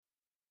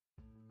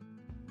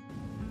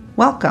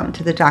Welcome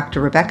to the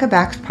Dr. Rebecca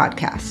Baxt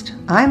podcast.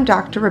 I'm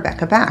Dr.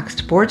 Rebecca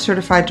Baxt, board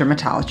certified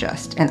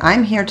dermatologist, and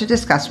I'm here to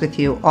discuss with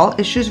you all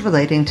issues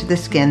relating to the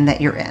skin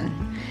that you're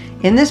in.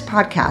 In this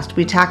podcast,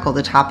 we tackle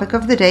the topic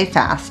of the day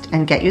fast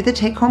and get you the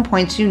take-home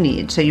points you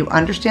need so you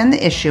understand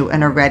the issue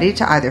and are ready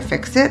to either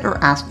fix it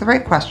or ask the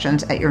right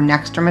questions at your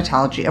next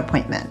dermatology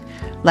appointment.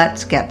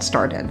 Let's get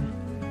started.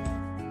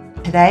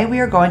 Today, we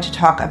are going to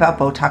talk about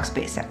Botox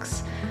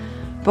Basics.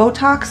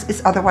 Botox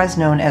is otherwise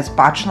known as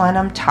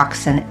botulinum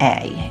toxin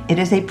A. It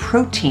is a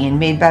protein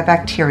made by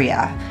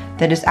bacteria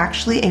that is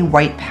actually a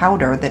white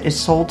powder that is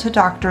sold to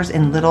doctors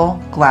in little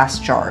glass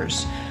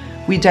jars.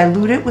 We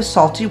dilute it with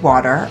salty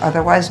water,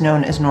 otherwise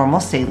known as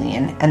normal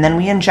saline, and then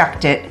we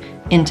inject it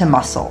into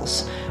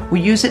muscles. We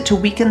use it to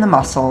weaken the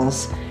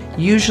muscles,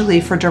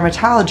 usually for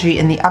dermatology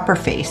in the upper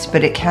face,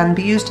 but it can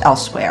be used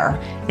elsewhere.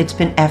 It's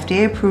been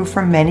FDA approved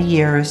for many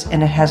years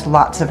and it has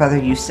lots of other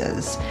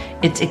uses.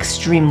 It's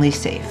extremely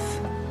safe.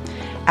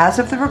 As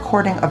of the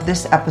recording of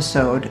this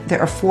episode,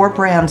 there are 4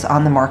 brands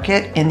on the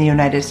market in the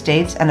United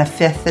States and a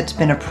 5th that's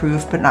been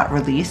approved but not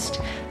released.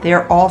 They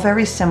are all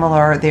very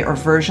similar. They are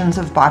versions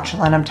of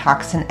botulinum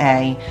toxin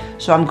A,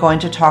 so I'm going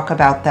to talk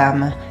about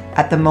them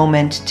at the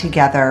moment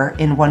together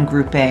in one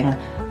grouping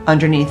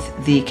underneath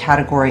the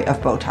category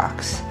of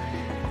Botox.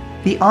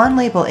 The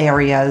on-label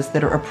areas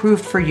that are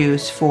approved for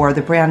use for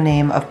the brand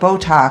name of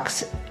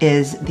Botox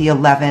is the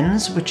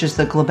 11s, which is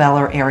the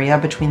glabellar area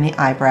between the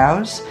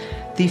eyebrows,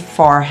 the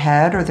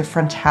forehead or the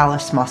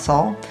frontalis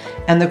muscle,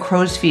 and the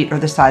crow's feet or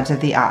the sides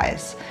of the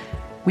eyes.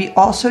 We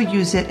also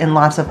use it in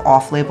lots of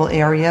off-label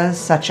areas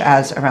such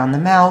as around the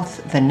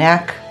mouth, the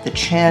neck, the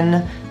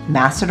chin,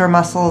 masseter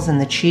muscles, and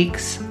the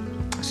cheeks.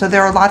 So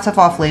there are lots of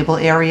off-label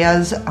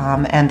areas,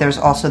 and there's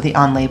also the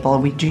on-label.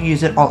 We do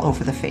use it all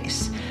over the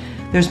face.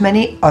 There's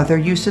many other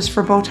uses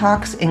for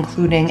Botox,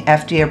 including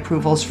FDA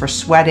approvals for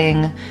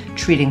sweating,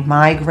 treating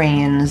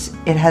migraines.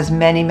 It has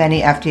many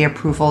FDA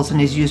approvals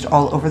and is used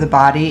all over the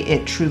body.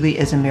 It truly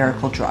is a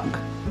miracle drug.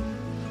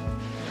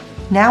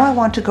 Now I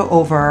want to go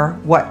over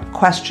what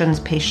questions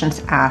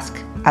patients ask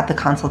at the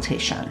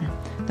consultation.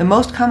 The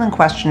most common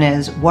question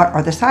is, what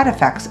are the side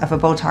effects of a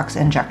Botox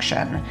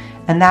injection?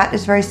 And that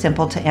is very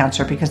simple to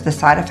answer because the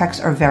side effects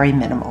are very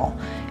minimal.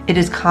 It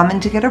is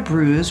common to get a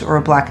bruise or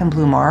a black and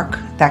blue mark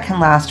that can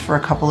last for a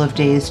couple of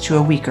days to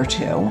a week or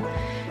two.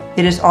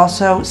 It is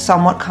also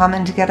somewhat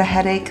common to get a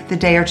headache the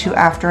day or two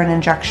after an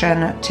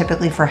injection,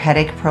 typically for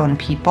headache-prone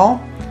people.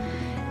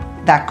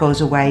 That goes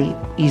away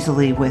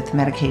easily with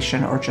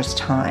medication or just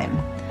time.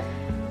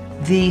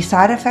 The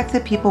side effect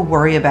that people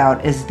worry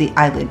about is the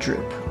eyelid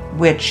droop,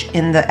 which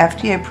in the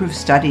FDA-approved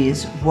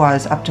studies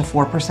was up to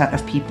 4%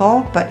 of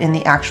people, but in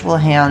the actual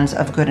hands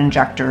of good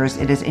injectors,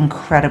 it is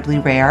incredibly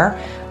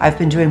rare. I've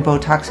been doing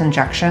Botox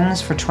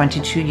injections for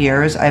 22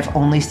 years. I've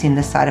only seen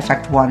this side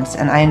effect once,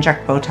 and I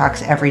inject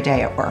Botox every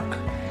day at work.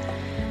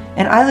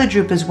 An eyelid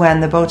droop is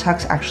when the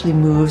Botox actually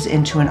moves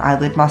into an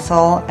eyelid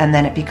muscle, and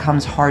then it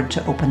becomes hard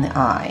to open the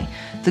eye.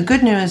 The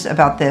good news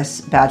about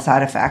this bad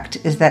side effect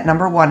is that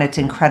number 1, it's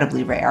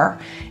incredibly rare.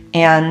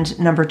 And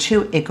number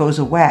 2, it goes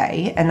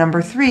away. And number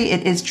 3,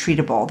 it is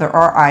treatable. There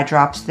are eye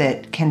drops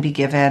that can be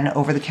given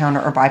over the counter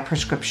or by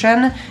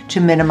prescription to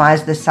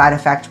minimize this side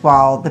effect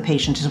while the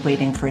patient is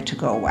waiting for it to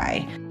go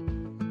away.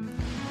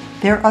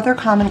 There are other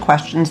common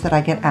questions that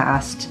I get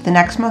asked. The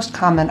next most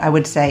common, I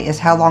would say, is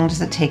how long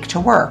does it take to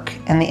work?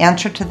 And the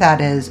answer to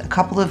that is a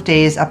couple of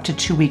days up to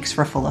 2 weeks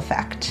for full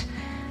effect.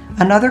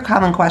 Another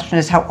common question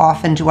is how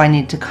often do I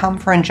need to come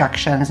for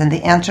injections? And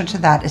the answer to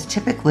that is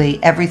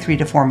typically every 3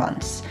 to 4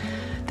 months.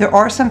 There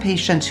are some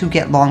patients who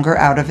get longer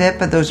out of it,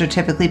 but those are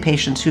typically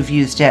patients who've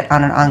used it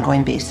on an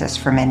ongoing basis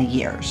for many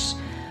years.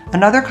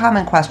 Another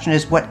common question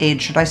is, what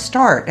age should I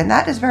start? And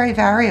that is very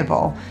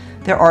variable.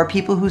 There are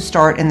people who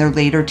start in their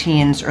later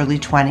teens, early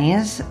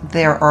 20s.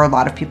 There are a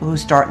lot of people who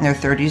start in their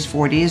 30s,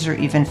 40s, or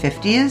even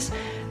 50s.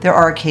 There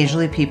are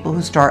occasionally people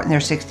who start in their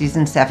 60s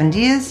and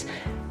 70s.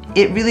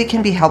 It really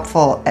can be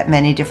helpful at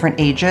many different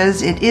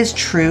ages. It is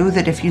true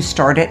that if you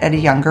start it at a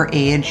younger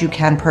age, you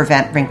can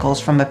prevent wrinkles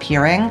from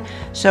appearing.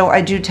 So I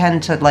do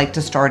tend to like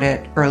to start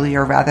it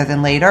earlier rather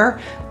than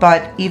later.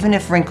 But even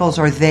if wrinkles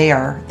are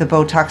there, the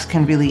Botox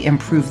can really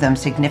improve them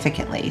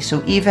significantly.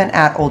 So even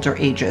at older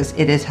ages,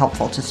 it is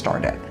helpful to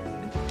start it.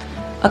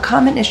 A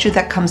common issue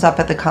that comes up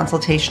at the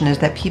consultation is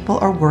that people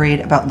are worried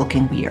about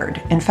looking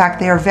weird. In fact,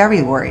 they are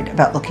very worried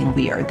about looking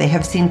weird. They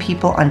have seen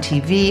people on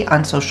TV,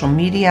 on social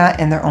media,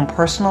 in their own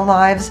personal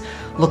lives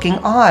looking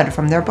odd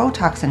from their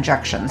Botox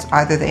injections.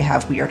 Either they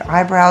have weird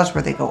eyebrows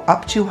where they go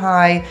up too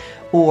high,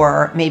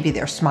 or maybe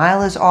their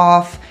smile is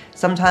off.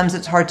 Sometimes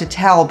it's hard to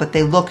tell, but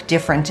they look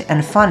different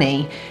and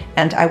funny.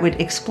 And I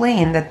would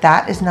explain that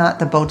that is not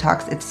the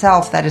Botox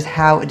itself, that is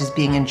how it is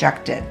being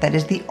injected. That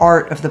is the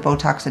art of the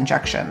Botox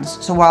injections.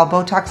 So while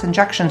Botox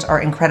injections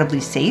are incredibly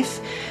safe,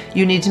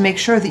 you need to make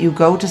sure that you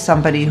go to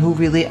somebody who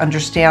really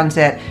understands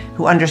it,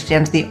 who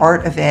understands the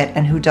art of it,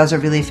 and who does a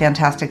really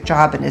fantastic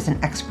job and is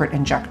an expert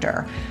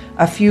injector.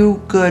 A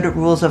few good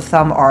rules of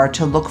thumb are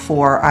to look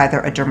for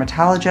either a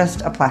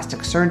dermatologist, a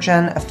plastic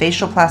surgeon, a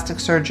facial plastic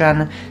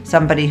surgeon,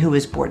 somebody who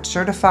is board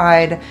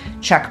certified,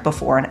 check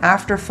before and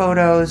after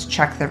photos,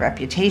 check their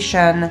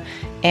reputation,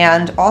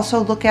 and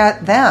also look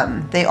at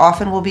them. They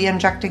often will be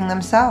injecting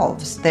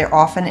themselves. They're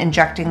often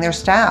injecting their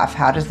staff.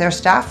 How does their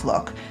staff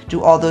look?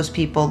 Do all those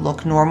people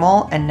look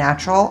normal and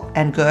natural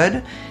and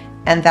good?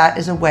 And that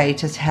is a way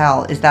to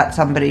tell, is that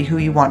somebody who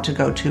you want to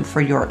go to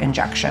for your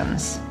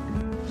injections?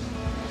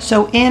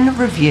 So in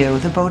review,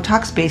 the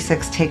Botox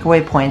Basics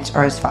takeaway points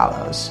are as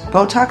follows.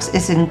 Botox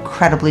is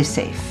incredibly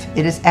safe.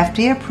 It is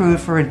FDA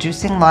approved for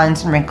reducing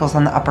lines and wrinkles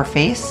on the upper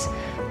face,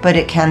 but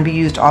it can be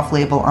used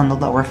off-label on the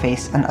lower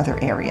face and other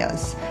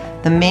areas.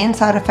 The main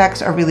side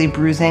effects are really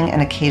bruising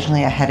and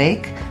occasionally a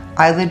headache.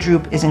 Eyelid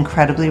droop is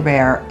incredibly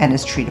rare and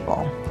is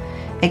treatable.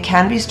 It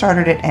can be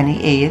started at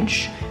any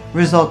age.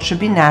 Results should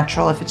be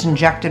natural if it's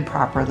injected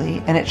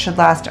properly, and it should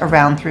last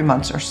around 3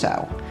 months or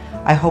so.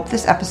 I hope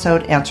this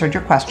episode answered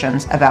your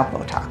questions about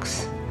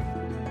Botox.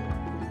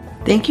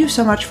 Thank you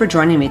so much for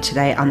joining me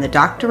today on the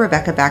Dr.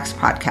 Rebecca Baxt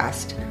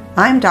podcast.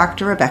 I'm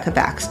Dr. Rebecca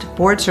Baxt,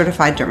 board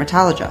certified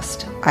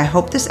dermatologist. I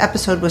hope this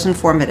episode was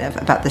informative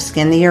about the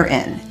skin that you're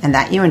in and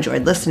that you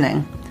enjoyed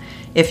listening.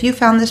 If you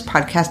found this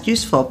podcast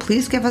useful,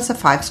 please give us a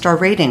 5-star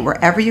rating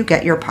wherever you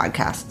get your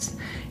podcasts.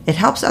 It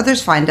helps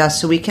others find us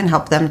so we can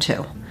help them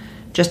too.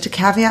 Just a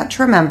caveat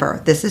to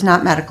remember, this is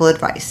not medical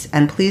advice,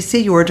 and please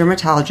see your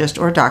dermatologist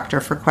or doctor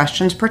for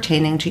questions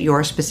pertaining to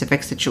your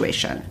specific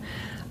situation.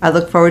 I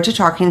look forward to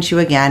talking to you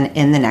again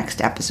in the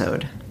next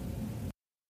episode.